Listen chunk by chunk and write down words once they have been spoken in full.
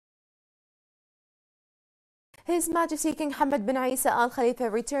His Majesty King Hamad bin Isa Al Khalifa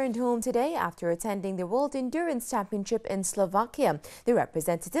returned home today after attending the World Endurance Championship in Slovakia. The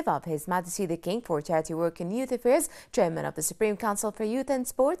representative of His Majesty the King for Charity Work and Youth Affairs, Chairman of the Supreme Council for Youth and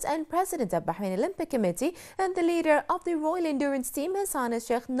Sports and President of Bahrain Olympic Committee, and the leader of the Royal Endurance Team, His Highness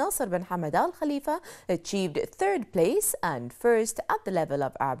Sheikh Nasser bin Hamad Al Khalifa, achieved third place and first at the level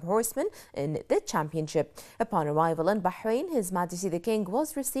of Arab horsemen in the championship. Upon arrival in Bahrain, His Majesty the King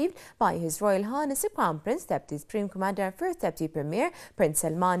was received by His Royal Highness the Crown Prince, Deputy Supreme Commander and First Deputy Premier, Prince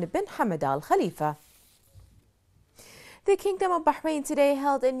Salman bin Hamad Al Khalifa. The Kingdom of Bahrain today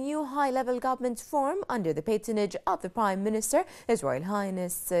held a new high-level government forum under the patronage of the Prime Minister, His Royal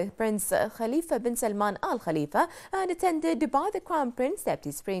Highness Prince Khalifa bin Salman Al Khalifa, and attended by the Crown Prince,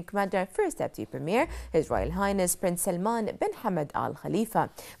 Deputy Supreme Commander and First Deputy Premier, His Royal Highness Prince Salman bin Hamad Al Khalifa.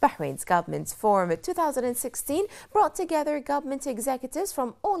 Bahrain's Government Forum 2016 brought together government executives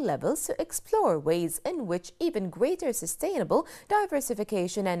from all levels to explore ways in which even greater sustainable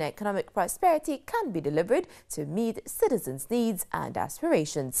diversification and economic prosperity can be delivered to meet citizens' needs and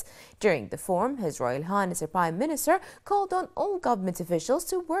aspirations. During the forum, His Royal Highness the Prime Minister called on all government officials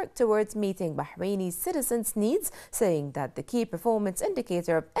to work towards meeting Bahraini citizens' needs, saying that the key performance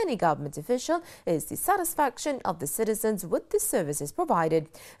indicator of any government official is the satisfaction of the citizens with the services provided.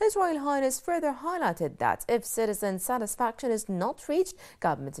 His Royal Highness further highlighted that if citizen satisfaction is not reached,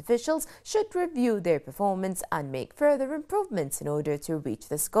 government officials should review their performance and make further improvements in order to reach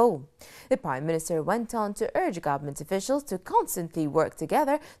this goal. The Prime Minister went on to urge government officials to constantly work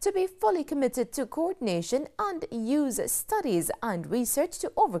together to be fully committed to coordination and use studies and research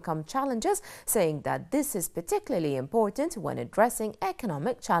to overcome challenges, saying that this is particularly important when addressing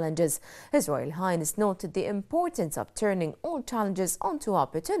economic challenges. His Royal Highness noted the importance of turning all challenges onto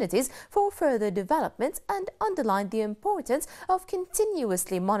opportunities for further development and underlined the importance of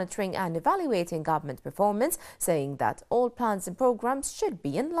continuously monitoring and evaluating government performance, saying that all plans and programs should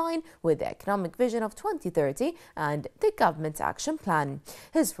be in line with the economic vision of 2030 and the Government Action Plan.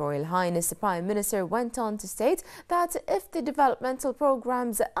 His Royal Highness the Prime Minister went on to state that if the developmental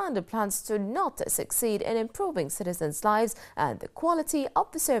programs and the plans do not succeed in improving citizens' lives and the quality of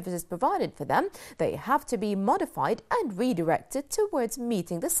the services provided for them, they have to be modified and redirected towards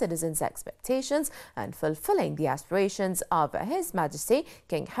meeting the citizens' expectations and fulfilling the aspirations of His Majesty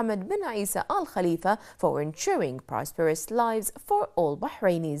King Hamad bin Isa Al Khalifa for ensuring prosperous lives for all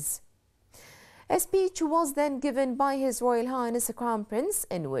Bahrainis. A speech was then given by His Royal Highness the Crown Prince,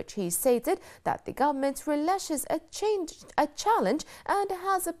 in which he stated that the government relishes a challenge and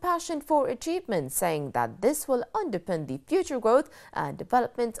has a passion for achievement, saying that this will underpin the future growth and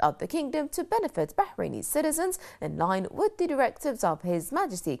development of the kingdom to benefit Bahraini citizens in line with the directives of His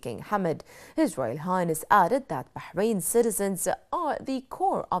Majesty King Hamad. His Royal Highness added that Bahrain's citizens are the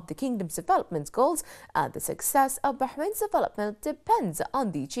core of the kingdom's development goals, and the success of Bahrain's development depends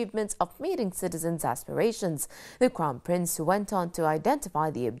on the achievements of meeting citizens' aspirations. The Crown Prince went on to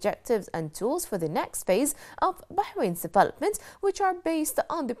identify the objectives and tools for the next phase of Bahrain's development, which are based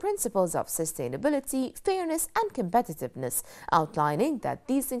on the principles of sustainability, fairness and competitiveness, outlining that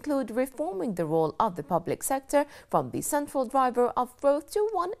these include reforming the role of the public sector from the central driver of growth to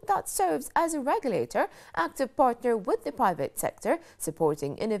one that serves as a regulator, active partner with the private sector,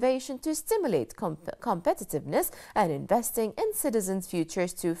 supporting innovation to stimulate competitiveness, and investing in citizens'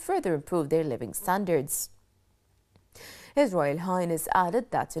 futures to further improve their living standards. His Royal Highness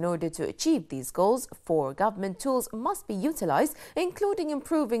added that in order to achieve these goals, 4 government tools must be utilised, including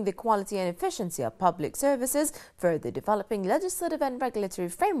improving the quality and efficiency of public services, further developing legislative and regulatory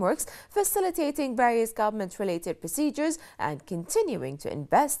frameworks, facilitating various government-related procedures, and continuing to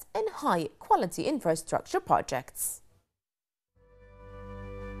invest in high-quality infrastructure projects.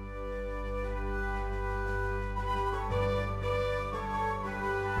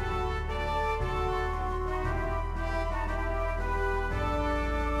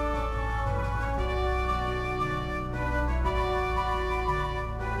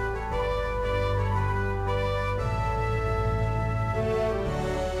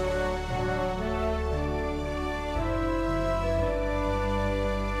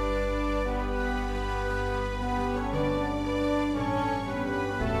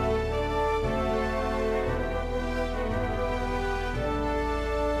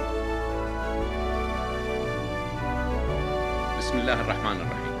 بسم الله الرحمن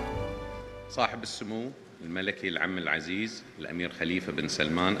الرحيم. صاحب السمو الملكي العم العزيز الأمير خليفة بن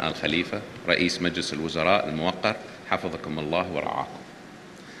سلمان آل خليفة رئيس مجلس الوزراء الموقر حفظكم الله ورعاكم.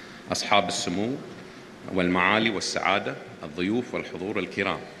 أصحاب السمو والمعالي والسعادة، الضيوف والحضور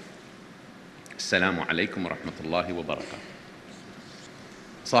الكرام، السلام عليكم ورحمة الله وبركاته.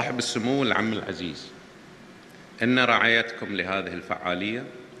 صاحب السمو العم العزيز إن رعايتكم لهذه الفعالية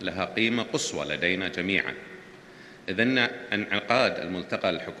لها قيمة قصوى لدينا جميعاً، إذ أن انعقاد الملتقى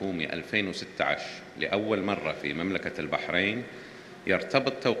الحكومي 2016 لأول مرة في مملكة البحرين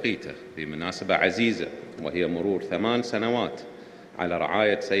يرتبط توقيته بمناسبة عزيزة، وهي مرور 8 سنوات على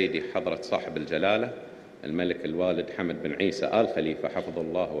رعاية سيدي حضرة صاحب الجلالة الملك الوالد حمد بن عيسى آل خليفة حفظه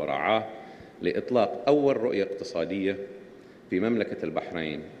الله ورعاه لإطلاق أول رؤية اقتصادية في مملكة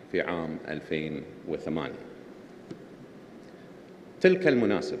البحرين في عام 2008. تلك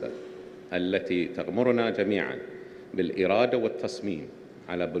المناسبة التي تغمرنا جميعاً بالإرادة والتصميم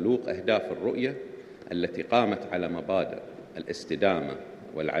على بلوغ أهداف الرؤية التي قامت على مبادئ الاستدامة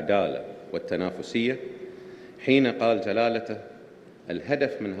والعدالة والتنافسية، حين قال جلالته: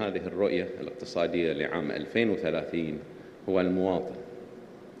 الهدف من هذه الرؤية الاقتصادية لعام 2030 هو المواطن،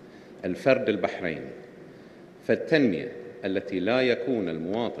 الفرد البحريني، فالتنمية التي لا يكون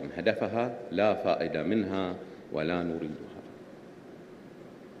المواطن هدفها لا فائدة منها ولا نريدها.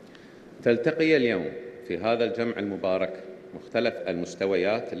 تلتقي اليوم في هذا الجمع المبارك مختلف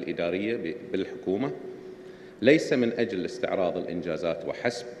المستويات الإدارية بالحكومة، ليس من أجل استعراض الإنجازات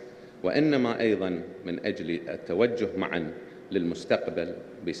وحسب، وإنما أيضاً من أجل التوجه معاً للمستقبل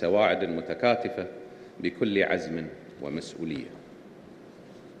بسواعد متكاتفة بكل عزم ومسؤولية.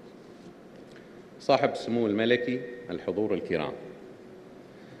 صاحب السمو الملكي، الحضور الكرام،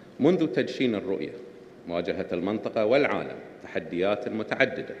 منذ تدشين الرؤية واجهت المنطقة والعالم تحديات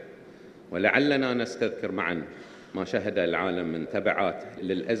متعددة، ولعلنا نستذكر معاً ما شهد العالم من تبعات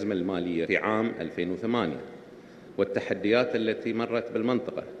للأزمة المالية في عام 2008 والتحديات التي مرت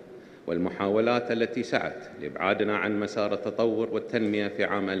بالمنطقة والمحاولات التي سعت لإبعادنا عن مسار التطور والتنمية في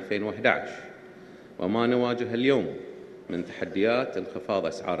عام 2011، وما نواجه اليوم من تحديات انخفاض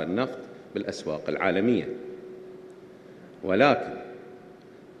أسعار النفط بالأسواق العالمية. ولكن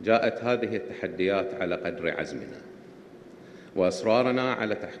جاءت هذه التحديات على قدر عزمنا وإصرارنا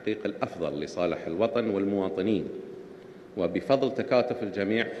على تحقيق الأفضل لصالح الوطن والمواطنين، وبفضل تكاتف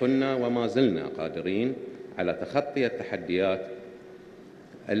الجميع كنا وما زلنا قادرين على تخطي التحديات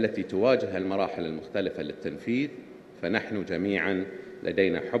التي تواجه المراحل المختلفة للتنفيذ، فنحن جميعاً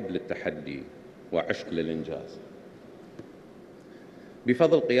لدينا حب للتحدي وعشق للإنجاز.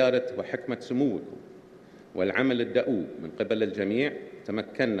 بفضل قيادة وحكمة سموكم والعمل الدؤوب من قبل الجميع،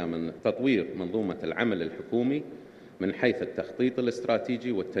 تمكنا من تطوير منظومة العمل الحكومي من حيث التخطيط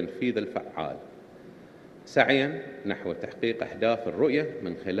الاستراتيجي والتنفيذ الفعال، سعياً نحو تحقيق أهداف الرؤية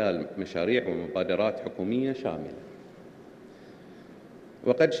من خلال مشاريع ومبادرات حكومية شاملة.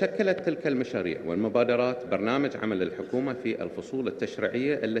 وقد شكلت تلك المشاريع والمبادرات برنامج عمل الحكومة في الفصول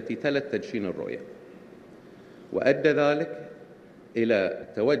التشريعية التي تلت تدشين الرؤية، وأدى ذلك إلى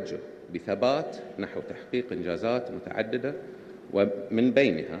التوجه بثبات نحو تحقيق إنجازات متعددة، ومن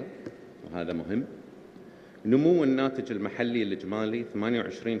بينها، وهذا مهم، نمو الناتج المحلي الإجمالي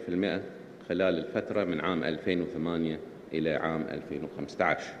 28% خلال الفترة من عام 2008 إلى عام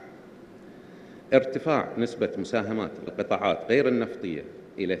 2015، ارتفاع نسبة مساهمات القطاعات غير النفطية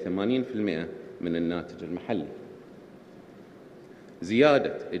إلى 80% من الناتج المحلي،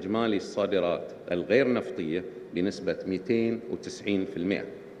 زيادة إجمالي الصادرات الغير نفطية بنسبة 290%،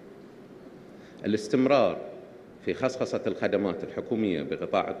 الاستمرار في خصخصة الخدمات الحكومية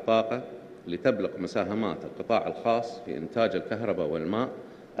بقطاع الطاقة لتبلغ مساهمات القطاع الخاص في إنتاج الكهرباء والماء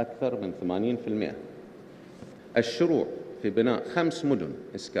أكثر من 80%، الشروع في بناء 5 مدن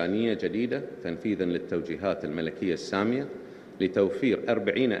إسكانية جديدة تنفيذاً للتوجيهات الملكية السامية لتوفير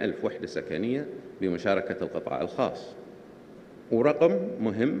 40,000 وحدة سكنية بمشاركة القطاع الخاص. ورقم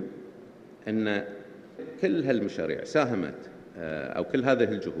مهم أن كل هالمشاريع ساهمت أو كل هذه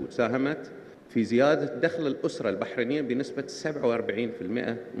الجهود ساهمت في زيادة دخل الأسرة البحرينية بنسبة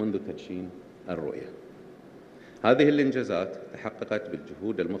 47% منذ تدشين الرؤية. هذه الإنجازات تحققت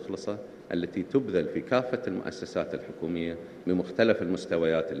بالجهود المخلصة التي تبذل في كافة المؤسسات الحكومية بمختلف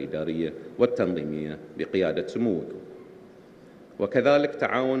المستويات الإدارية والتنظيمية بقيادة سموكم، وكذلك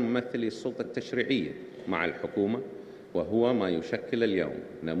تعاون ممثلي السلطة التشريعية مع الحكومة، وهو ما يشكل اليوم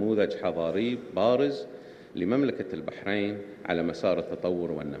نموذج حضاري بارز لمملكة البحرين على مسار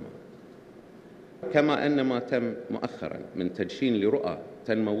التطور والنمو. كما أن ما تم مؤخراً من تدشين لرؤى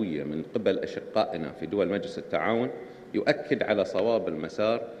تنموية من قبل أشقائنا في دول مجلس التعاون يؤكد على صواب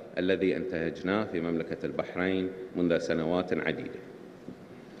المسار الذي انتهجناه في مملكة البحرين منذ سنوات عديدة.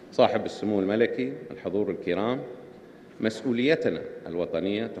 صاحب السمو الملكي، الحضور الكرام، مسؤوليتنا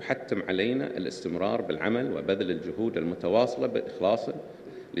الوطنية تحتم علينا الاستمرار بالعمل وبذل الجهود المتواصلة بإخلاص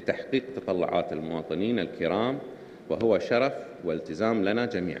لتحقيق تطلعات المواطنين الكرام، وهو شرف والتزام لنا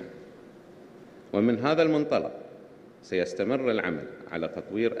جميعاً. ومن هذا المنطلق سيستمر العمل على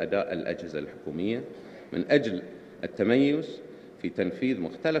تطوير أداء الأجهزة الحكومية من أجل التميز في تنفيذ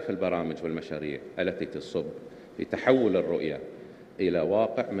مختلف البرامج والمشاريع التي تصب في تحول الرؤية إلى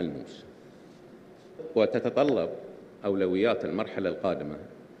واقع ملموس. وتتطلب أولويات المرحلة القادمة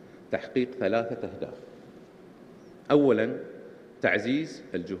تحقيق 3 أهداف. أولاً، تعزيز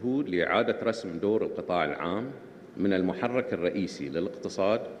الجهود لإعادة رسم دور القطاع العام من المحرك الرئيسي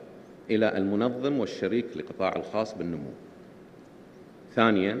للاقتصاد إلى المنظم والشريك للقطاع الخاص بالنمو.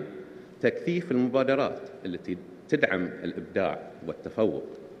 ثانياً، تكثيف المبادرات التي تدعم الإبداع والتفوق.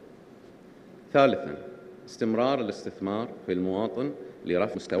 ثالثاً، استمرار الاستثمار في المواطن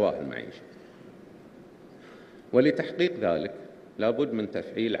لرفع مستواه المعيشي. ولتحقيق ذلك لابد من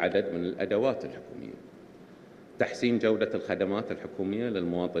تفعيل عدد من الأدوات الحكومية: تحسين جودة الخدمات الحكومية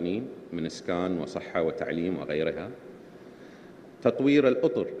للمواطنين من إسكان وصحة وتعليم وغيرها، تطوير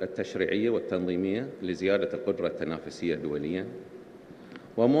الأطر التشريعية والتنظيمية لزيادة القدرة التنافسية دولياً،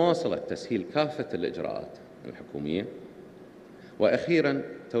 ومواصلة تسهيل كافة الإجراءات الحكومية، وأخيراً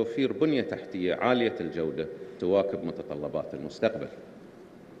توفير بنية تحتية عالية الجودة تواكب متطلبات المستقبل.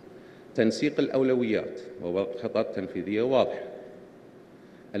 تنسيق الأولويات ووضع خطط تنفيذية واضحة،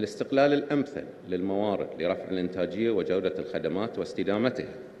 الاستغلال الأمثل للموارد لرفع الإنتاجية وجودة الخدمات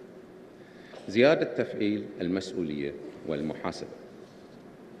واستدامتها، زيادة تفعيل المسؤولية والمحاسبة.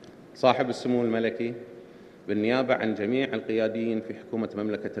 صاحب السمو الملكي، بالنيابة عن جميع القياديين في حكومة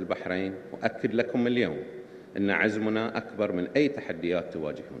مملكة البحرين، أؤكد لكم اليوم أن عزمنا أكبر من أي تحديات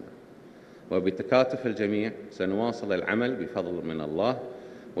تواجهنا، وبتكاتف الجميع سنواصل العمل بفضل من الله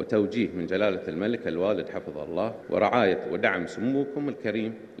وتوجيه من جلالة الملك الوالد حفظه الله، ورعاية ودعم سموكم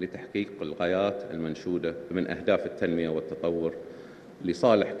الكريم لتحقيق الغايات المنشودة من أهداف التنمية والتطور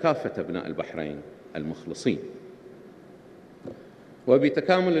لصالح كافة أبناء البحرين المخلصين.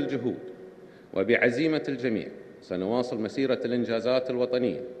 وبتكامل الجهود وبعزيمة الجميع سنواصل مسيرة الإنجازات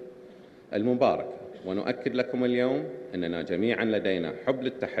الوطنية المباركة، ونؤكد لكم اليوم أننا جميعاً لدينا حب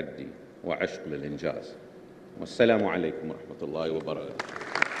للتحدي وعشق للإنجاز. والسلام عليكم ورحمة الله وبركاته.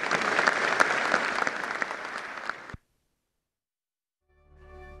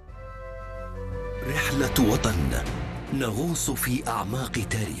 رحلة وطن نغوص في أعماق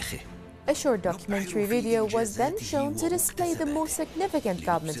تاريخه. A short documentary video was then shown to display the most significant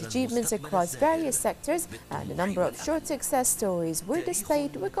government achievements across various sectors, and a number of short success stories were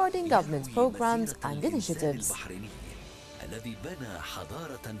displayed regarding government programs and initiatives.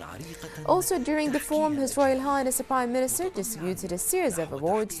 Also during the forum, His Royal Highness the Prime Minister distributed a series of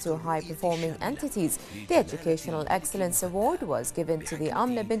awards to high-performing entities. The Educational Excellence Award was given to the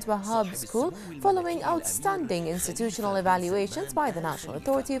Amna Bint Wahab School following outstanding institutional evaluations by the National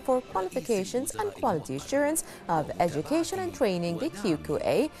Authority for Qualifications and Quality Assurance of Education and Training, the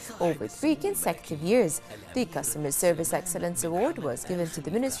QQA, over 3 consecutive years. The Customer Service Excellence Award was given to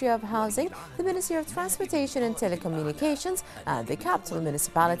the Ministry of Housing, the Ministry of Transportation and Telecommunications, and the capital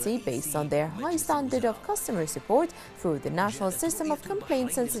municipality based on their high standard of customer support through the National System of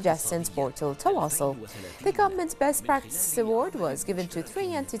Complaints and Suggestions portal Tawasul. The Government's Best Practices Award was given to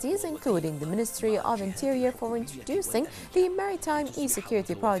 3 entities, including the Ministry of Interior, for introducing the Maritime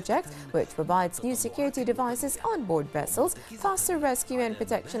E-Security Project, which provides new security devices on board vessels, faster rescue and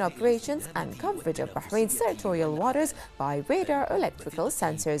protection operations, and coverage of Bahrain's territorial waters by radar electrical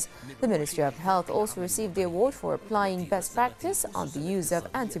sensors. The Ministry of Health also received the award for applying best practice on the use of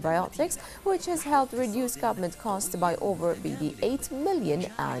antibiotics, which has helped reduce government costs by over 8 million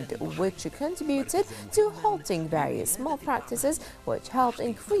and which contributed to halting various malpractices, which helped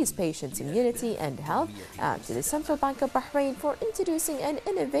increase patients' immunity and health, and to the Central Bank of Bahrain for introducing an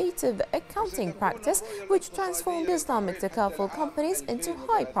innovative accounting practice which transformed Islamic takaful companies into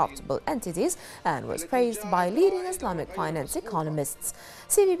high profitable entities and was praised by leading Islamic finance economists.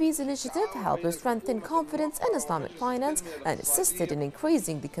 CBB's initiative helped to strengthen confidence in Islamic finance and assisted in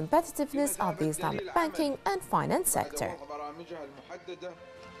increasing the competitiveness of the Islamic banking and finance sector.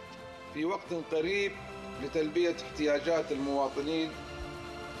 في وقت قريب لتلبية احتياجات المواطنين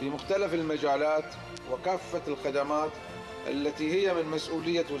في مختلف المجالات وكافة الخدمات التي هي من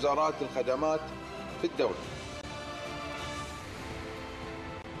مسؤولية وزارات الخدمات في الدولة.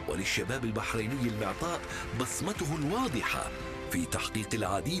 وللشباب البحريني المعطاء بصمته الواضحة في تحقيق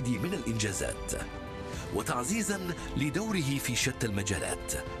العديد من الإنجازات، وتعزيزاً لدوره في شتى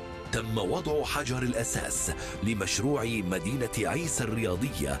المجالات تم وضع حجر الأساس لمشروع مدينة عيسى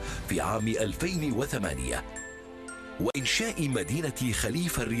الرياضية في عام 2008، وإنشاء مدينة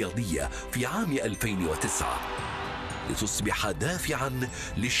خليفة الرياضية في عام 2009 لتصبح دافعاً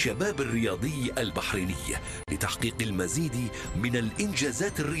للشباب الرياضي البحريني لتحقيق المزيد من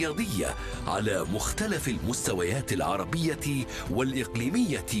الإنجازات الرياضية على مختلف المستويات العربية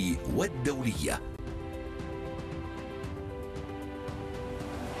والإقليمية والدولية.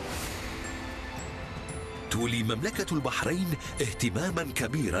 تولي مملكة البحرين اهتماما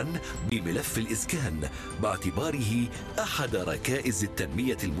كبيرا بملف الإسكان باعتباره أحد ركائز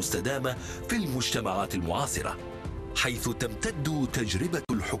التنمية المستدامة في المجتمعات المعاصرة، حيث تمتد تجربة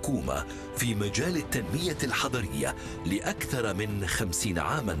الحكومة في مجال التنمية الحضرية لأكثر من 50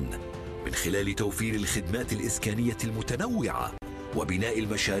 عاما، من خلال توفير الخدمات الإسكانية المتنوعة وبناء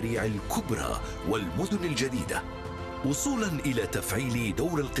المشاريع الكبرى والمدن الجديدة، وصولا إلى تفعيل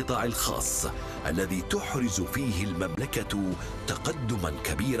دور القطاع الخاص الذي تحرز فيه المملكة تقدما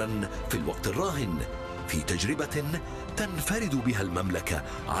كبيرا في الوقت الراهن في تجربة تنفرد بها المملكة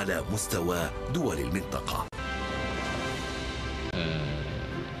على مستوى دول المنطقة.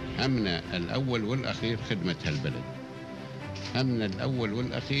 همنا الأول والأخير خدمة هالبلد. همنا الأول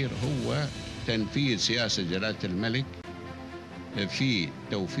والأخير هو تنفيذ سياسة جلالة الملك في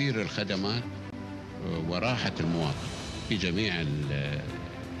توفير الخدمات وراحة المواطن في جميع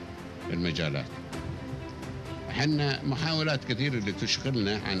المجالات. احنا محاولات كثيرة اللي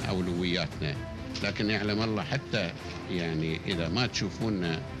تشغلنا عن أولوياتنا، لكن يعلم الله حتى يعني إذا ما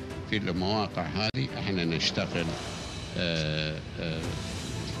تشوفونا في المواقع هذه احنا نشتغل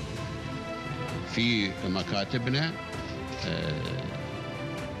في مكاتبنا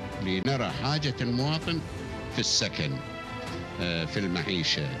لنرى حاجة المواطن في السكن، في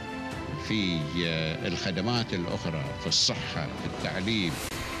المعيشة، في الخدمات الأخرى، في الصحة، في التعليم.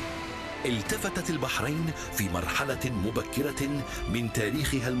 التفتت البحرين في مرحلة مبكرة من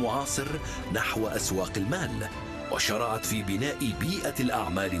تاريخها المعاصر نحو أسواق المال، وشرعت في بناء بيئة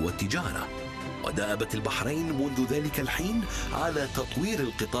الأعمال والتجارة، ودأبت البحرين منذ ذلك الحين على تطوير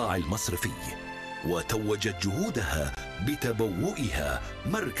القطاع المصرفي، وتوجت جهودها بتبوئها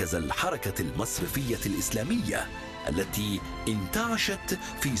مركز الحركة المصرفية الإسلامية التي انتعشت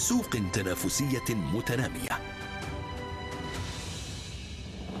في سوق تنافسية متنامية.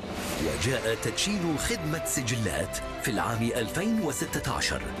 وجاء تدشين خدمة سجلات في العام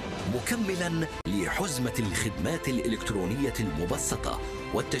 2016 مكملا لحزمة الخدمات الإلكترونية المبسطة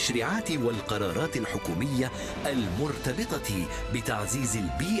والتشريعات والقرارات الحكومية المرتبطة بتعزيز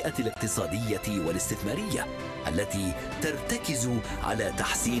البيئة الاقتصادية والاستثمارية التي ترتكز على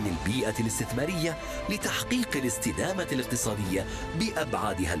تحسين البيئة الاستثمارية لتحقيق الاستدامة الاقتصادية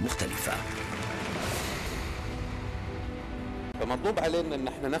بأبعادها المختلفة. فمطلوب علينا ان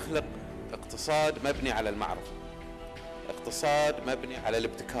احنا نخلق اقتصاد مبني على المعرفة، اقتصاد مبني على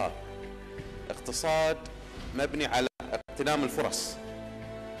الابتكار، اقتصاد مبني على اغتنام الفرص،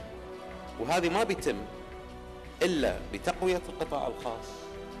 وهذه ما بيتم إلا بتقوية القطاع الخاص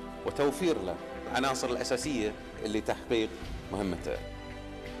وتوفير له العناصر الأساسية لتحقيق مهمته.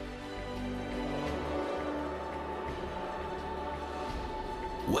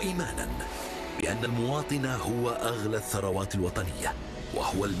 وإيمانا بأن المواطن هو أغلى الثروات الوطنية،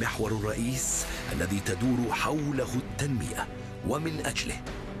 وهو المحور الرئيس الذي تدور حوله التنمية، ومن أجله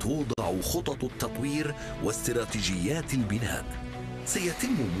توضع خطط التطوير واستراتيجيات البناء،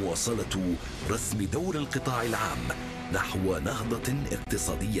 سيتم مواصلة رسم دور القطاع العام نحو نهضة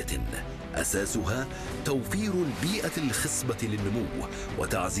اقتصادية أساسها توفير البيئة الخصبة للنمو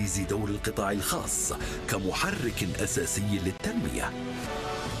وتعزيز دور القطاع الخاص كمحرك أساسي للتنمية.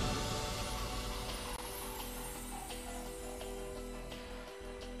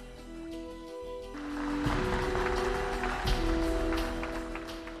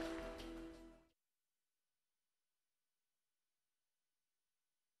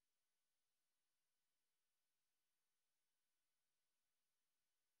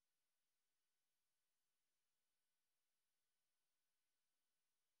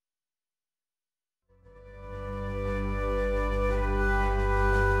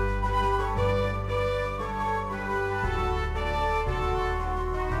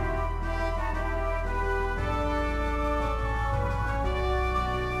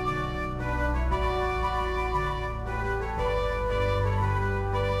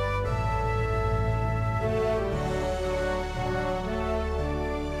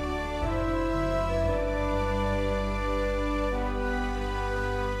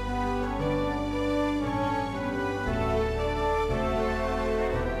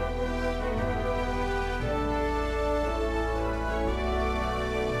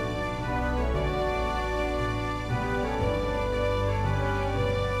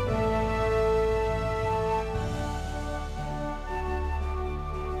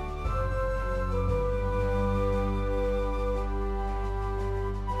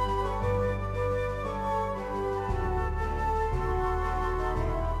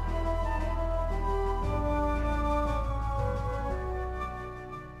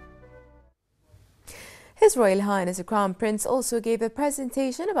 His Royal Highness the Crown Prince also gave a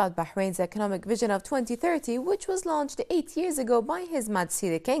presentation about Bahrain's economic vision of 2030, which was launched 8 years ago by His Majesty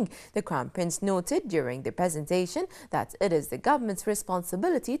the King. The Crown Prince noted during the presentation that it is the government's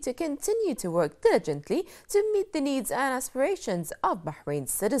responsibility to continue to work diligently to meet the needs and aspirations of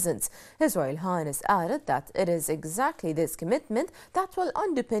Bahrain's citizens. His Royal Highness added that it is exactly this commitment that will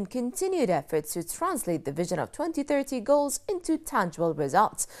underpin continued efforts to translate the vision of 2030 goals into tangible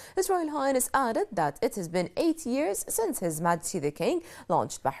results. His Royal Highness added that it has been 8 years since His Majesty the King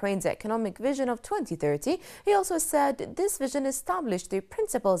launched Bahrain's economic vision of 2030. He also said this vision established the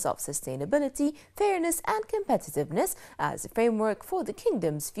principles of sustainability, fairness and competitiveness as a framework for the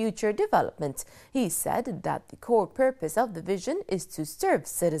kingdom's future development. He said that the core purpose of the vision is to serve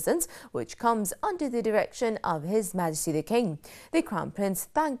citizens, which comes under the direction of His Majesty the King. The Crown Prince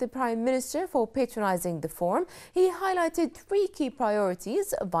thanked the Prime Minister for patronising the forum. He highlighted 3 key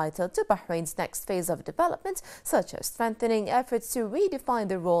priorities vital to Bahrain's next phase of development, such as strengthening efforts to redefine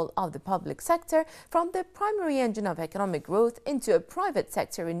the role of the public sector from the primary engine of economic growth into a private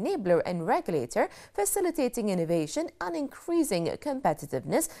sector enabler and regulator, facilitating innovation and increasing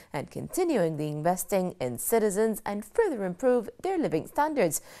competitiveness, and continuing the investing in citizens and further improve their living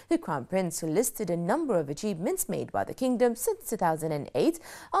standards. The Crown Prince listed a number of achievements made by the kingdom since 2008.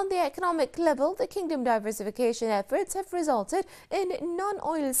 On the economic level, the kingdom diversification efforts have resulted in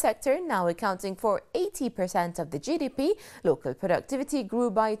non-oil sector now accounting for 80% of the GDP. Local productivity grew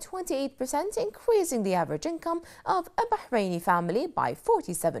by 28%, increasing the average income of a Bahraini family by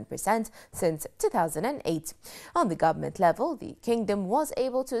 47% since 2008. On the government level, the kingdom was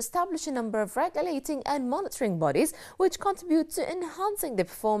able to establish a number of regulating and monitoring bodies which contribute to enhancing the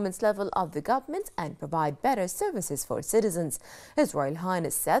performance level of the government and provide better services for citizens. His Royal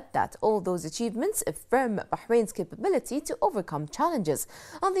Highness said that all those achievements affirm Bahrain's capability to overcome challenges.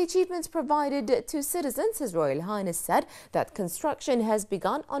 On the achievements provided to citizens, His Royal Highness said that construction has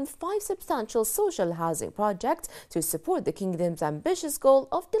begun on 5 substantial social housing projects to support the kingdom's ambitious goal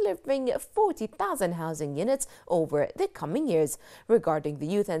of delivering 40,000 housing units over the coming years. Regarding the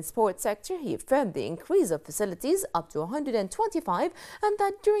youth and sports sector, he affirmed the increase of facilities up to 125 and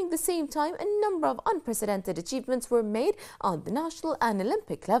that during the same time a number of unprecedented achievements were made on the national and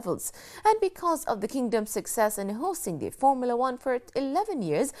Olympic levels. And because of the kingdom's success in hosting the Formula 1 for 11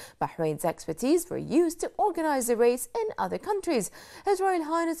 years, Bahrain's expertise were used to organize the race in other countries. His Royal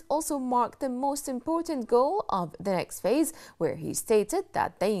Highness also marked the most important goal of the next phase, where he stated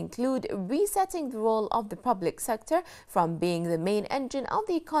that they include resetting the role of the public sector from being the main engine of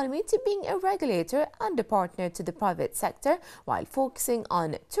the economy to being a regulator and a partner to the private sector, while focusing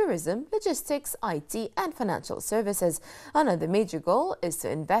on tourism, logistics, IT and financial services. Another major goal is to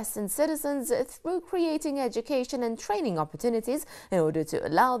invest in citizens through creating education and training opportunities in order to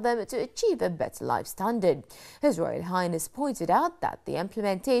allow them to achieve a better life standard. His Royal Highness pointed out that the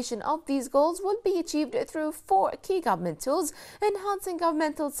implementation of these goals will be achieved through 4 key government tools: enhancing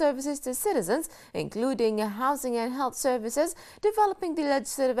governmental services to citizens, including housing and health services, developing the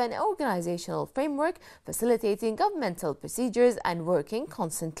legislative and organizational framework, facilitating governmental procedures, and working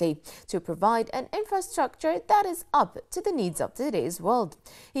constantly to provide an infrastructure that is up to the needs of today's world.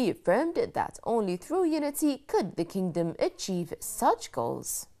 He affirmed that only through unity could the kingdom achieve such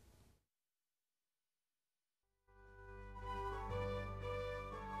goals.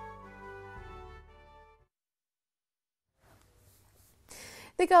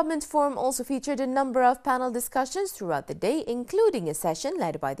 The government forum also featured a number of panel discussions throughout the day, including a session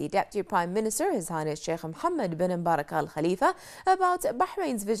led by the Deputy Prime Minister, His Highness Sheikh Mohammed bin Mbarak Al Khalifa, about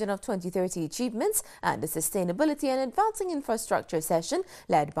Bahrain's vision of 2030 achievements, and a sustainability and advancing infrastructure session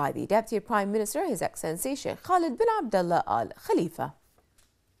led by the Deputy Prime Minister, His Excellency Sheikh Khalid bin Abdullah Al Khalifa.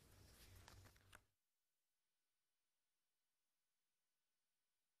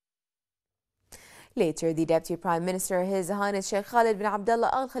 Later, the Deputy Prime Minister, His Highness Sheikh Khalid bin Abdullah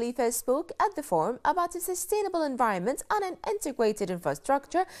Al Khalifa, spoke at the forum about a sustainable environment and an integrated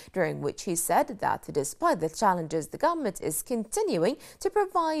infrastructure, during which he said that despite the challenges, the government is continuing to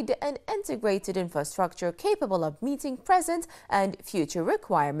provide an integrated infrastructure capable of meeting present and future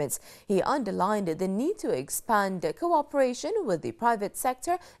requirements. He underlined the need to expand cooperation with the private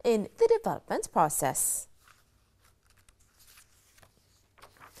sector in the development process.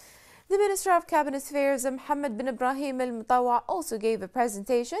 The Minister of Cabinet Affairs, Mohammed bin Ibrahim Al-Mutawa, also gave a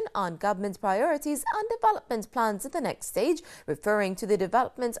presentation on government priorities and development plans at the next stage, referring to the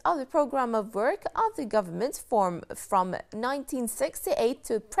development of the programme of work of the government from 1968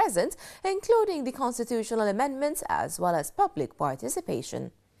 to present, including the constitutional amendments as well as public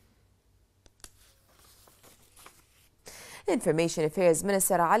participation. Information Affairs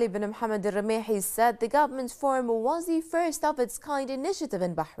Minister Ali bin Mohammed al-Ramehi said the government forum was the first of its kind initiative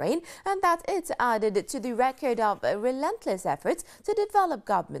in Bahrain and that it added to the record of relentless efforts to develop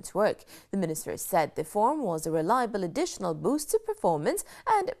government work. The minister said the forum was a reliable additional boost to performance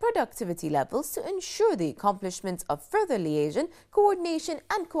and productivity levels to ensure the accomplishment of further liaison, coordination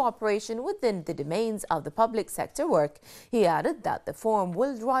and cooperation within the domains of the public sector work. He added that the forum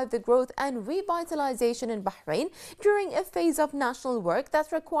will drive the growth and revitalization in Bahrain during a phase of national work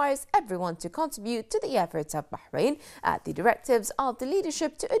that requires everyone to contribute to the efforts of Bahrain at the directives of the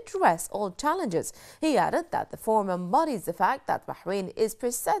leadership to address all challenges. He added that the forum embodies the fact that Bahrain is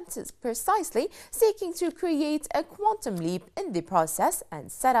precisely seeking to create a quantum leap in the process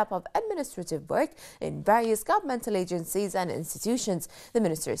and setup of administrative work in various governmental agencies and institutions. The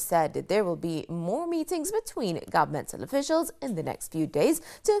minister said that there will be more meetings between governmental officials in the next few days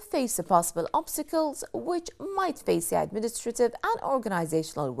to face the possible obstacles which might face the administrative and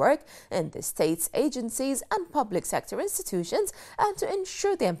organizational work in the state's agencies and public sector institutions and to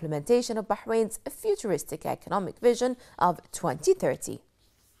ensure the implementation of Bahrain's futuristic economic vision of 2030.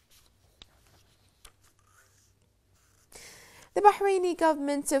 The Bahraini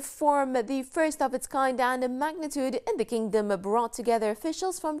government forum, the first of its kind and magnitude in the kingdom, brought together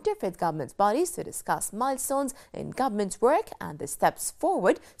officials from different government bodies to discuss milestones in government work and the steps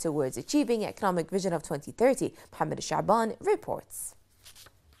forward towards achieving economic vision of 2030. Mohammed Shaban reports.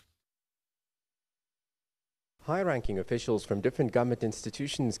 High-ranking officials from different government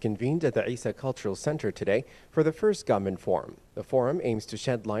institutions convened at the Isa Cultural Center today for the first government forum. The forum aims to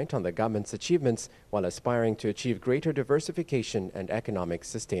shed light on the government's achievements while aspiring to achieve greater diversification and economic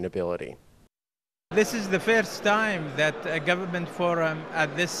sustainability. This is the first time that a government forum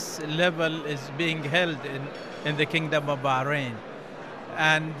at this level is being held in the Kingdom of Bahrain.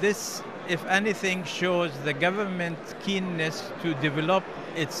 And this, if anything, shows the government's keenness to develop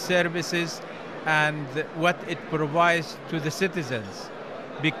its services and what it provides to the citizens.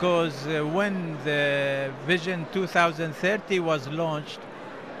 Because when the Vision 2030 was launched,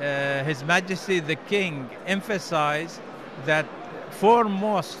 His Majesty the King emphasized that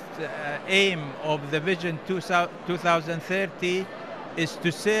foremost aim of the Vision 2030 is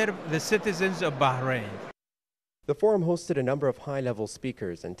to serve the citizens of Bahrain. The forum hosted a number of high-level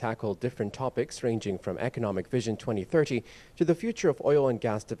speakers and tackled different topics ranging from Economic Vision 2030 to the future of oil and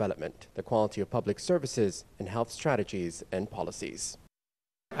gas development, the quality of public services, and health strategies and policies.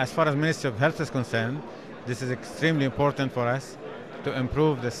 As far as Ministry of Health is concerned, this is extremely important for us to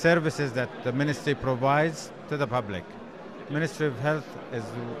improve the services that the ministry provides to the public. Ministry of Health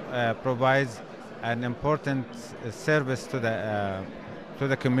provides an important service to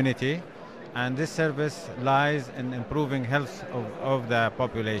the community, and this service lies in improving health of the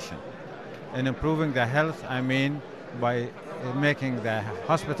population. In improving the health, I mean by making the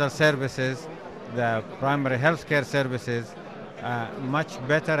hospital services, the primary health care services, much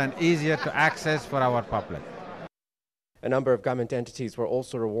better and easier to access for our public. A number of government entities were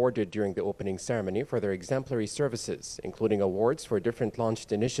also rewarded during the opening ceremony for their exemplary services, including awards for different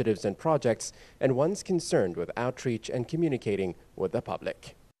launched initiatives and projects, and ones concerned with outreach and communicating with the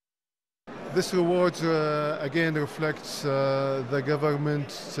public. This award again reflects the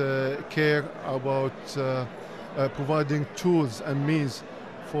government's care about providing tools and means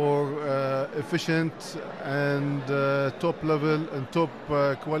for efficient and top level and top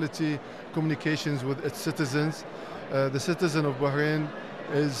quality communications with its citizens. The citizen of Bahrain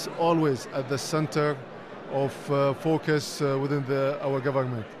is always at the center of focus within our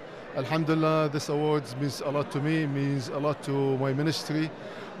government. Alhamdulillah, this award means a lot to me, means a lot to my ministry.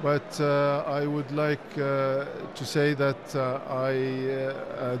 But I would like to say that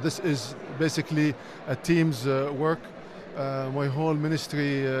this is basically a team's work. My whole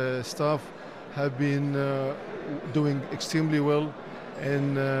ministry staff have been doing extremely well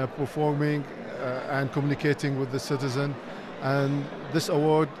in performing and communicating with the citizen. And this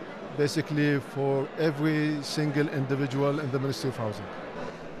award basically for every single individual in the Ministry of Housing.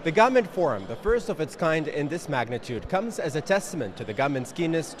 The Government Forum, the first of its kind in this magnitude, comes as a testament to the government's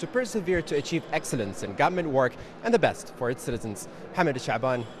keenness to persevere to achieve excellence in government work and the best for its citizens. Hamid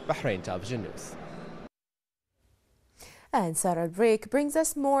Shaban, Bahrain Television News. And Sarah Break brings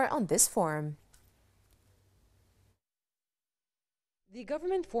us more on this forum. The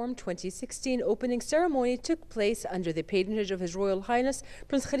Government Forum 2016 opening ceremony took place under the patronage of His Royal Highness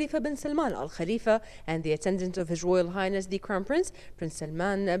Prince Khalifa bin Salman Al Khalifa and the attendance of His Royal Highness the Crown Prince Prince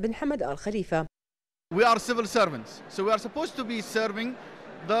Salman bin Hamad Al Khalifa. We are civil servants, so we are supposed to be serving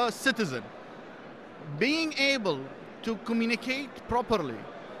the citizen. Being able to communicate properly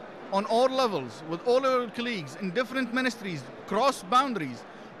on all levels with all our colleagues in different ministries, cross boundaries,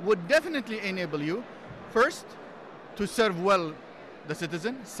 would definitely enable you, first, to serve well the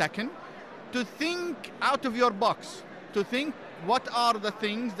citizen, second, to think out of your box, to think what are the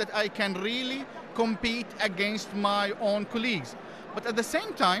things that I can really compete against my own colleagues. But at the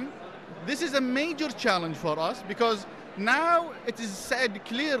same time, this is a major challenge for us because now it is said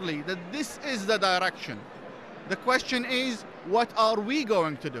clearly that this is the direction. The question is, what are we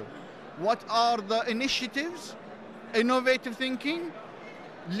going to do? What are the initiatives, innovative thinking,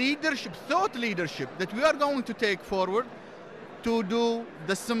 leadership, thought leadership that we are going to take forward to do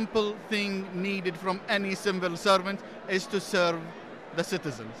the simple thing needed from any civil servant is to serve the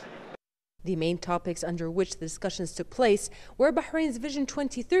citizens. The main topics under which the discussions took place were Bahrain's Vision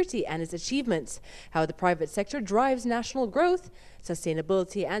 2030 and its achievements, how the private sector drives national growth,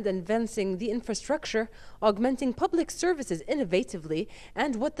 sustainability and advancing the infrastructure, augmenting public services innovatively,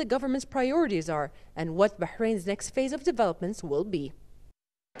 and what the government's priorities are, and what Bahrain's next phase of developments will be.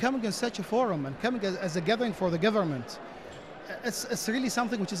 Coming in such a forum and coming as a gathering for the government, it's really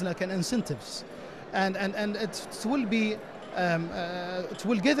something which is like an incentives, and it will be it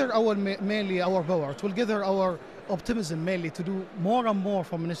will gather mainly our power, it will gather our optimism mainly to do more and more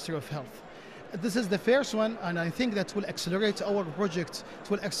for Ministry of Health. This is the first one, and I think that will accelerate our project, it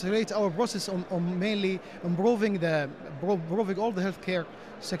will accelerate our process on mainly improving all the healthcare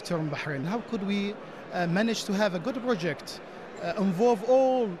sector in Bahrain. How could we manage to have a good project, involve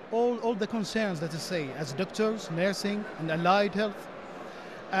all the concerns, let us say, as doctors, nursing, and allied health.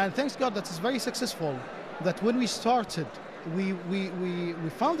 And thanks God that it's very successful, that when we started, we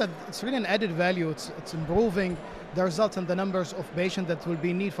found that it's really an added value. It's improving the result and the numbers of patients that will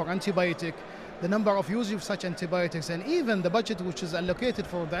be need for antibiotic, the number of use of such antibiotics, and even the budget which is allocated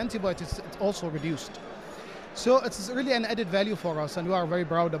for the antibiotics, it's also reduced. So it's really an added value for us, and we are very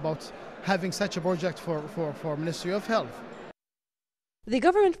proud about having such a project for Ministry of Health. The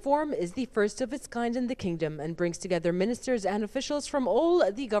government forum is the first of its kind in the kingdom and brings together ministers and officials from all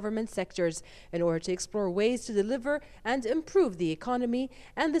the government sectors in order to explore ways to deliver and improve the economy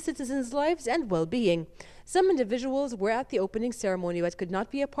and the citizens' lives and well-being. Some individuals were at the opening ceremony but could not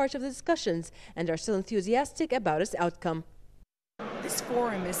be a part of the discussions and are still enthusiastic about its outcome. This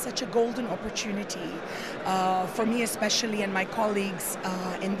forum is such a golden opportunity for me especially and my colleagues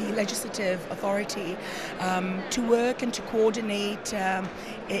in the legislative authority to work and to coordinate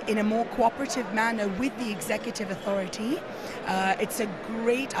in a more cooperative manner with the executive authority. It's a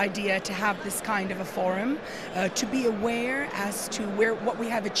great idea to have this kind of a forum, to be aware as to what we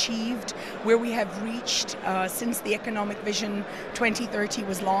have achieved, where we have reached since the Economic Vision 2030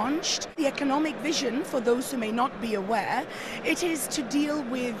 was launched. The Economic Vision, for those who may not be aware, it is to deal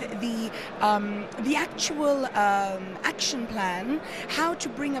with the actual action plan, how to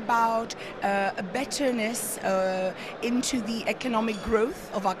bring about a betterness into the economic growth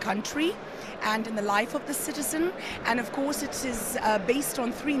of our country and in the life of the citizen. And of course it is based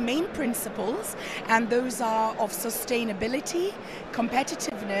on three main principles, and those are of sustainability,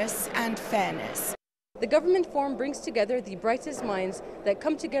 competitiveness and fairness. The government forum brings together the brightest minds that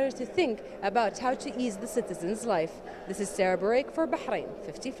come together to think about how to ease the citizen's life. This is Sarah Barak for Bahrain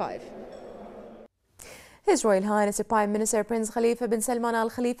 55. His Royal Highness the Prime Minister Prince Khalifa bin Salman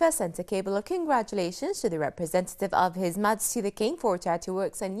Al Khalifa sent a cable of congratulations to the representative of His Majesty the King for Charity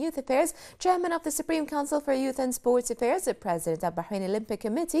Works and Youth Affairs, Chairman of the Supreme Council for Youth and Sports Affairs, the President of Bahrain Olympic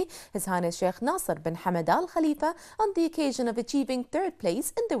Committee, His Highness Sheikh Nasser bin Hamad Al Khalifa, on the occasion of achieving third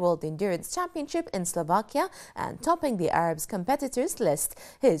place in the World Endurance Championship in Slovakia and topping the Arabs competitors list.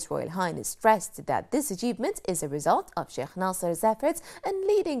 His Royal Highness stressed that this achievement is a result of Sheikh Nasser's efforts in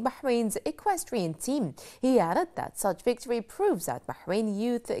leading Bahrain's equestrian team. He added that such victory proves that Bahraini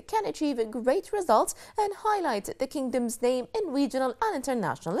youth can achieve great results and highlight the kingdom's name in regional and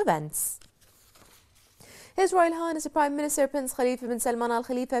international events. His Royal Highness the Prime Minister Prince Khalifa bin Salman Al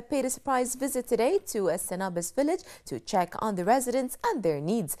Khalifa paid a surprise visit today to Sanabis village to check on the residents and their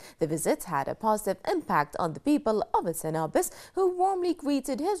needs. The visit had a positive impact on the people of Sanabis, who warmly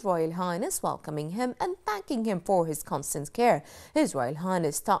greeted His Royal Highness, welcoming him and thanking him for his constant care. His Royal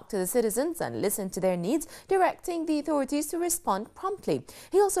Highness talked to the citizens and listened to their needs, directing the authorities to respond promptly.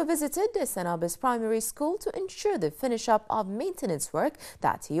 He also visited the Sanabis Primary School to ensure the finish up of maintenance work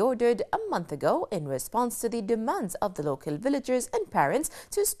that he ordered a month ago in response to the demands of the local villagers and parents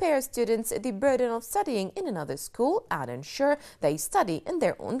to spare students the burden of studying in another school and ensure they study in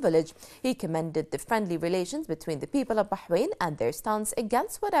their own village. He commended the friendly relations between the people of Bahrain and their stance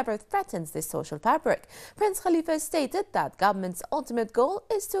against whatever threatens the social fabric. Prince Khalifa stated that government's ultimate goal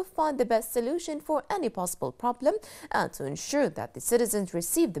is to find the best solution for any possible problem and to ensure that the citizens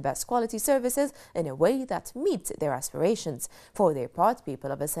receive the best quality services in a way that meets their aspirations. For their part,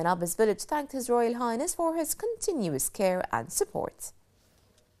 people of Sanabas village thanked His Royal Highness for his continuous care and support.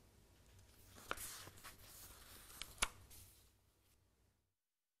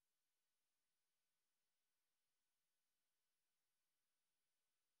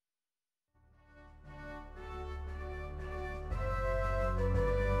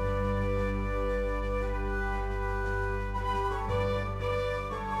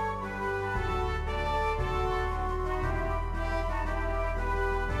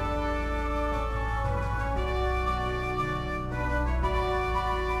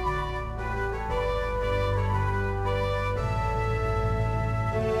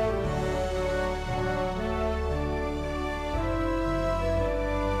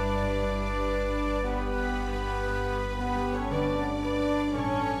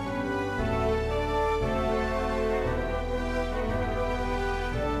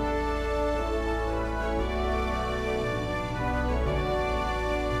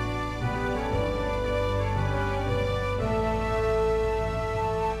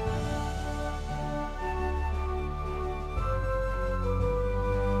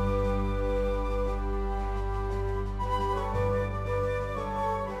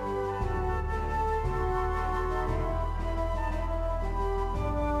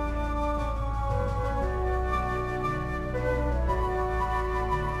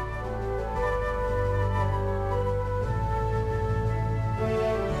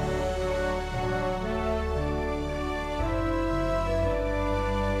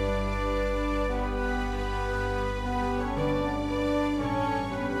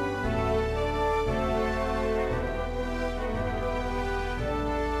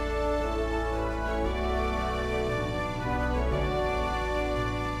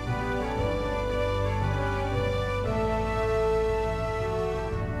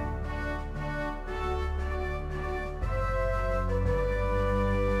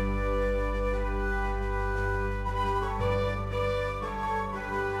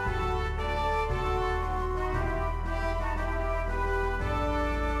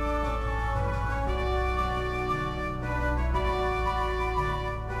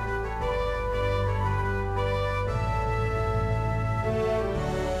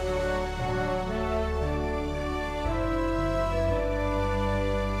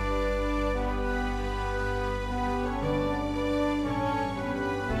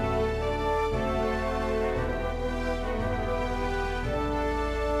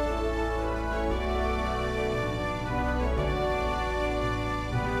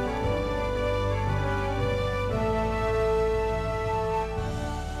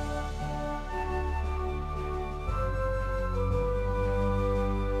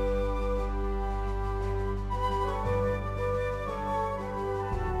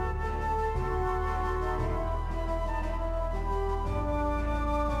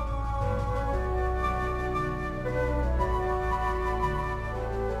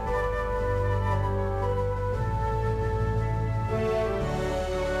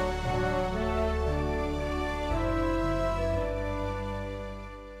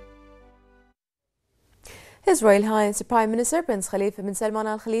 His Royal Highness the Prime Minister Prince Khalifa bin Salman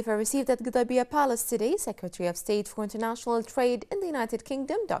Al Khalifa received at Qudaibiya Palace today Secretary of State for International Trade in the United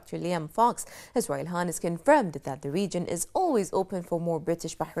Kingdom Dr. Liam Fox. His Royal Highness confirmed that the region is always open for more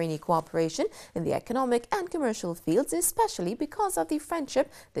British-Bahraini cooperation in the economic and commercial fields, especially because of the friendship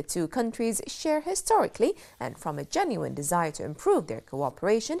the two countries share historically and from a genuine desire to improve their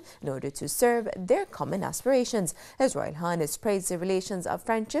cooperation in order to serve their common aspirations. His Royal Highness praised the relations of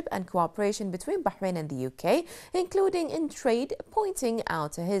friendship and cooperation between Bahrain and the UK, including in trade, pointing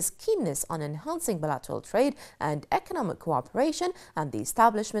out his keenness on enhancing bilateral trade and economic cooperation and the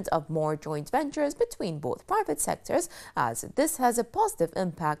establishment of more joint ventures between both private sectors, as this has a positive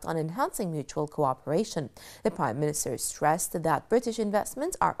impact on enhancing mutual cooperation. The Prime Minister stressed that British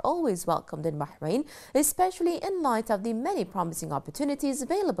investments are always welcomed in Bahrain, especially in light of the many promising opportunities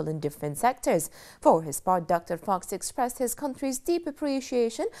available in different sectors. For his part, Dr. Fox expressed his country's deep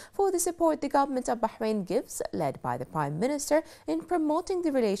appreciation for the support the government of Bahrain gives initiatives led by the Prime Minister in promoting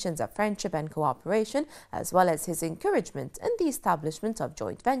the relations of friendship and cooperation, as well as his encouragement in the establishment of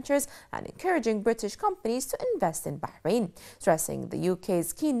joint ventures and encouraging British companies to invest in Bahrain, stressing the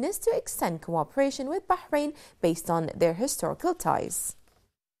UK's keenness to extend cooperation with Bahrain based on their historical ties.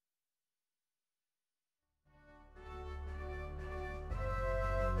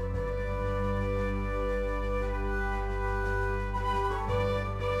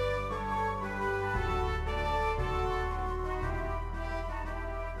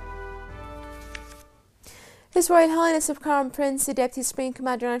 His Royal Highness of Crown Prince, the Deputy Supreme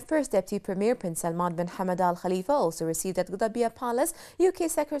Commander and First Deputy Premier Prince Salman bin Hamad Al Khalifa also received at Abu Dhabi Palace UK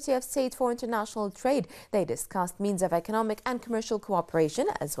Secretary of State for International Trade. They discussed means of economic and commercial cooperation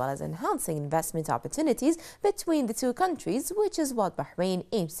as well as enhancing investment opportunities between the two countries, which is what Bahrain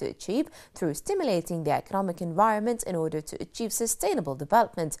aims to achieve through stimulating the economic environment in order to achieve sustainable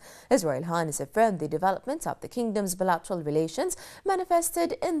development. His Royal Highness affirmed the development of the kingdom's bilateral relations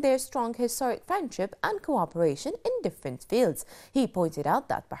manifested in their strong historic friendship and cooperation in different fields. He pointed out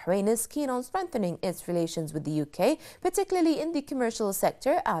that Bahrain is keen on strengthening its relations with the UK, particularly in the commercial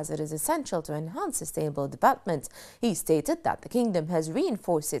sector, as it is essential to enhance sustainable development. He stated that the kingdom has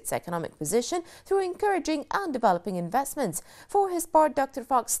reinforced its economic position through encouraging and developing investments. For his part, Dr.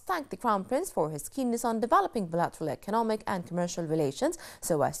 Fox thanked the Crown Prince for his keenness on developing bilateral economic and commercial relations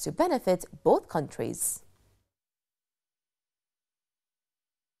so as to benefit both countries.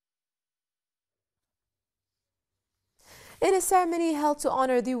 In a ceremony held to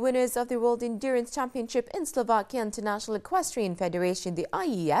honor the winners of the World Endurance Championship in Slovakia International Equestrian Federation, the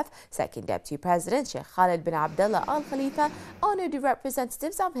IEF, Second Deputy President Sheikh Khalid bin Abdullah Al Khalifa honored the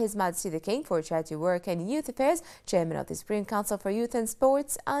representatives of His Majesty the King for Charity Work and Youth Affairs, Chairman of the Supreme Council for Youth and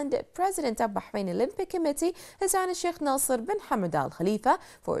Sports, and President of Bahrain Olympic Committee, His Highness Sheikh Nasser bin Hamad Al Khalifa,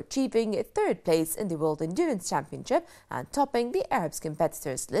 for achieving third place in the World Endurance Championship and topping the Arabs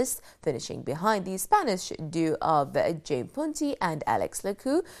competitors list, finishing behind the Spanish duo of James Punti and Alex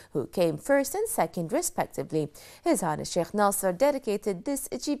Lecou, who came first and second respectively. His Highness Sheikh Nasser dedicated this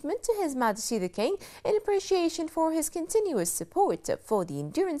achievement to His Majesty the King in appreciation for his continuous support for the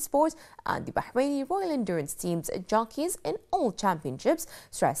endurance sport and the Bahraini Royal Endurance Team's jockeys in all championships,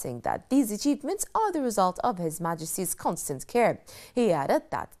 stressing that these achievements are the result of His Majesty's constant care. He added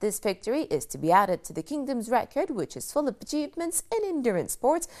that this victory is to be added to the kingdom's record, which is full of achievements in endurance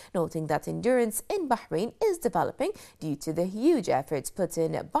sports, noting that endurance in Bahrain is developing due to the huge efforts put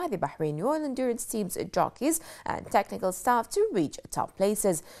in by the Bahrain Royal Endurance Team's jockeys and technical staff to reach top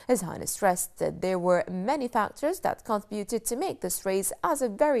places. His Highness stressed that there were many factors that contributed to make this race as a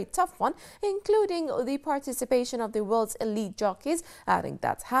very tough one, including the participation of the world's elite jockeys, adding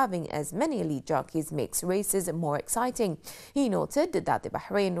that having as many elite jockeys makes races more exciting. He noted that the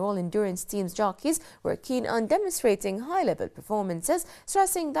Bahrain Royal Endurance Team's jockeys were keen on demonstrating high-level performances,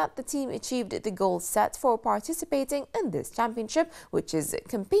 stressing that the team achieved the goals set for participating in this championship, which is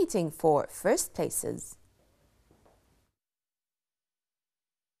competing for first places.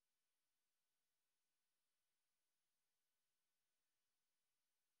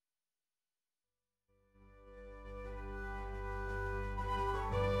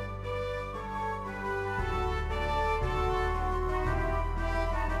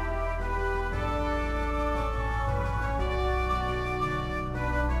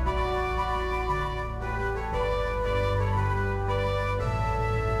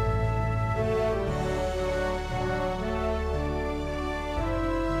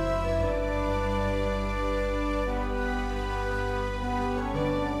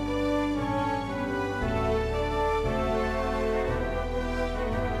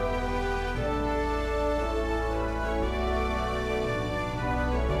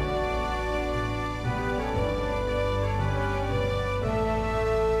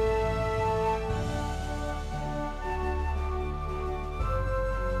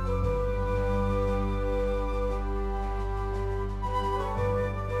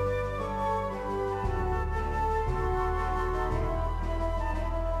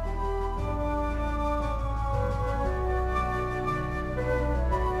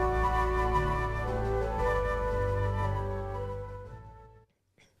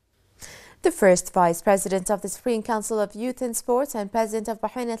 The first Vice President of the Supreme Council of Youth and Sports and President of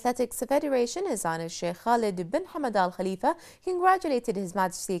Bahrain Athletics Federation, His Highness Sheikh Khalid bin Hamad Al Khalifa, congratulated His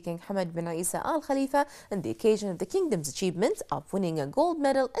Majesty King Hamad bin Isa Al Khalifa on the occasion of the kingdom's achievement of winning a gold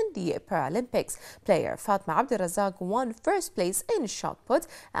medal in the Paralympics. Player Fatma Abdurrazak won first place in shot put,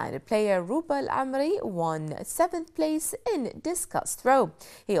 and player Ruba Al Amri won seventh place in discus throw.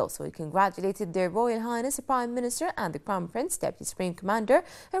 He also congratulated their Royal Highness the Prime Minister and the Crown Prince, Deputy Supreme Commander,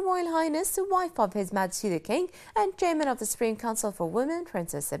 Her Royal Highness Highness, wife of His Majesty the King, and Chairman of the Supreme Council for Women,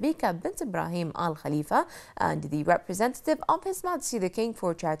 Princess Sabika bint Ibrahim Al Khalifa, and the representative of His Majesty the King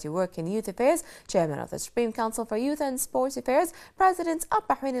for Charity Work and Youth Affairs, Chairman of the Supreme Council for Youth and Sports Affairs, President of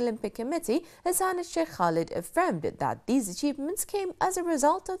Bahrain Olympic Committee, His Highness Sheikh Khalid affirmed that these achievements came as a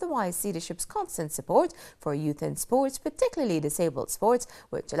result of the wise leadership's constant support for youth and sports, particularly disabled sports,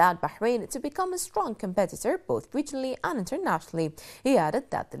 which allowed Bahrain to become a strong competitor both regionally and internationally. He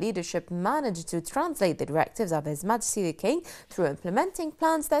added that the leadership managed to translate the directives of His Majesty the King through implementing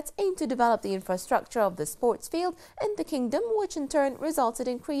plans that aim to develop the infrastructure of the sports field in the kingdom, which in turn resulted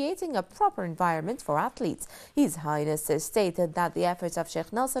in creating a proper environment for athletes. His Highness stated that the efforts of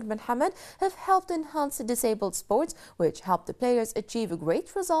Sheikh Nasser bin Hamad have helped enhance disabled sports, which helped the players achieve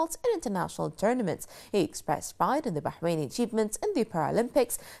great results in international tournaments. He expressed pride in the Bahraini achievements in the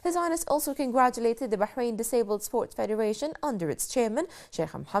Paralympics. His Highness also congratulated the Bahrain Disabled Sports Federation under its chairman,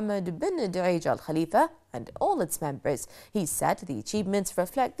 Sheikh Mohammed bin Du'ayj Al Khalifa, and all its members. He said the achievements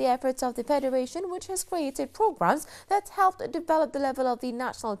reflect the efforts of the Federation, which has created programs that helped develop the level of the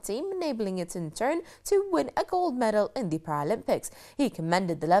national team, enabling it in turn to win a gold medal in the Paralympics. He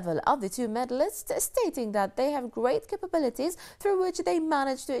commended the level of the two medalists, stating that they have great capabilities through which they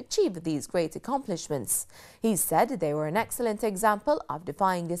managed to achieve these great accomplishments. He said they were an excellent example of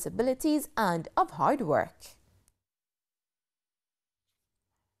defying disabilities and of hard work.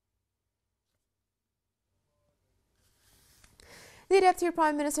 The Deputy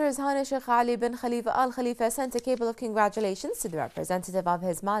Prime Minister, His Highness Sheikh Ali bin Khalifa Al Khalifa, sent a cable of congratulations to the representative of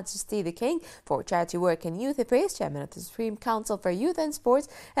His Majesty the King for Charity Work and Youth Affairs, Chairman of the Supreme Council for Youth and Sports,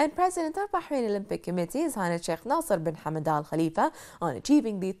 and President of Bahrain Olympic Committee, His Highness Sheikh Nasser bin Hamad Al Khalifa, on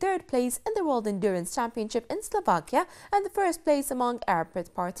achieving the third place in the World Endurance Championship in Slovakia and the first place among Arab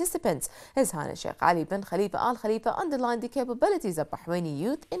participants. His Highness Sheikh Ali bin Khalifa Al Khalifa underlined the capabilities of Bahraini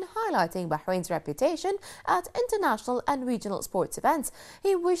youth in highlighting Bahrain's reputation at international and regional sports events.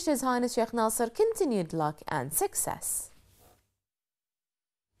 He wished His Highness Sheikh Nasser continued luck and success.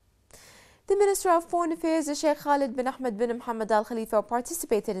 The Minister of Foreign Affairs, Sheikh Khalid bin Ahmed bin Mohammed Al Khalifa,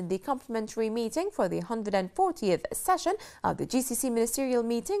 participated in the complimentary meeting for the 140th session of the GCC ministerial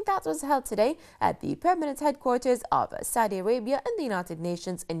meeting that was held today at the permanent headquarters of Saudi Arabia in the United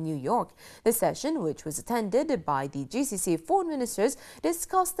Nations in New York. The session, which was attended by the GCC foreign ministers,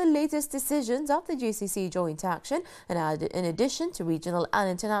 discussed the latest decisions of the GCC joint action and in addition to regional and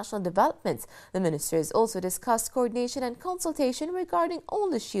international developments. The ministers also discussed coordination and consultation regarding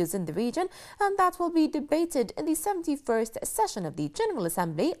all issues in the region, and that will be debated in the 71st session of the General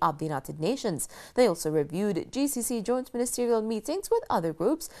Assembly of the United Nations. They also reviewed GCC joint ministerial meetings with other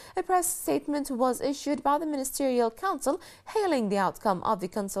groups. A press statement was issued by the Ministerial Council hailing the outcome of the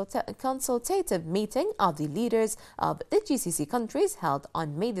consultative meeting of the leaders of the GCC countries held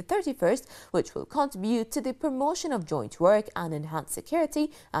on May the 31st, which will contribute to the promotion of joint work and enhance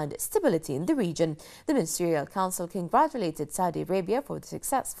security and stability in the region. The Ministerial Council congratulated Saudi Arabia for the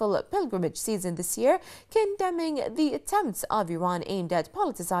successful pilgrimage season this year, condemning the attempts of Iran aimed at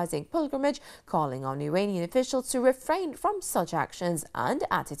politicizing pilgrimage, calling on Iranian officials to refrain from such actions and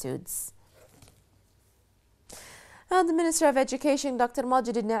attitudes. And the Minister of Education, Dr.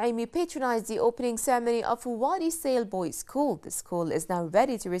 Majid al-Naimi, patronized the opening ceremony of Wadi Sale Boys School. The school is now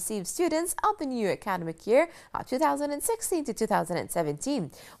ready to receive students of the new academic year of 2016 to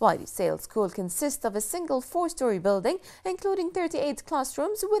 2017. Wadi Sale School consists of a single 4-story building, including 38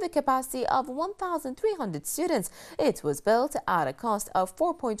 classrooms with a capacity of 1,300 students. It was built at a cost of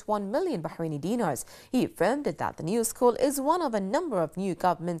 4.1 million Bahraini dinars. He affirmed that the new school is one of a number of new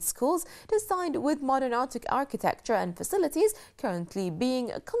government schools designed with modern architecture and facilities currently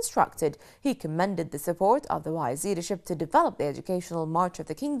being constructed. He commended the support of the wise leadership to develop the educational march of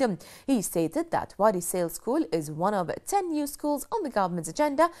the kingdom. He stated that Wadi Sale School is one of 10 new schools on the government's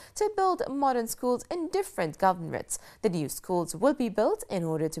agenda to build modern schools in different governorates. The new schools will be built in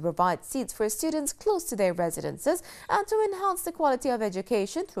order to provide seats for students close to their residences and to enhance the quality of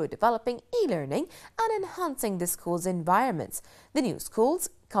education through developing e-learning and enhancing the school's environments. The new schools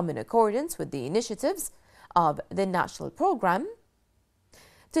come in accordance with the initiatives of the national program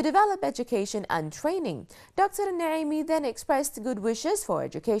to develop education and training. Dr. Naimi then expressed good wishes for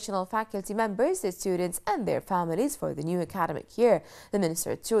educational faculty members, the students and their families for the new academic year. The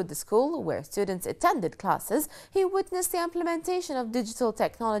minister toured the school where students attended classes. He witnessed the implementation of digital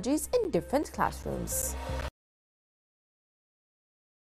technologies in different classrooms.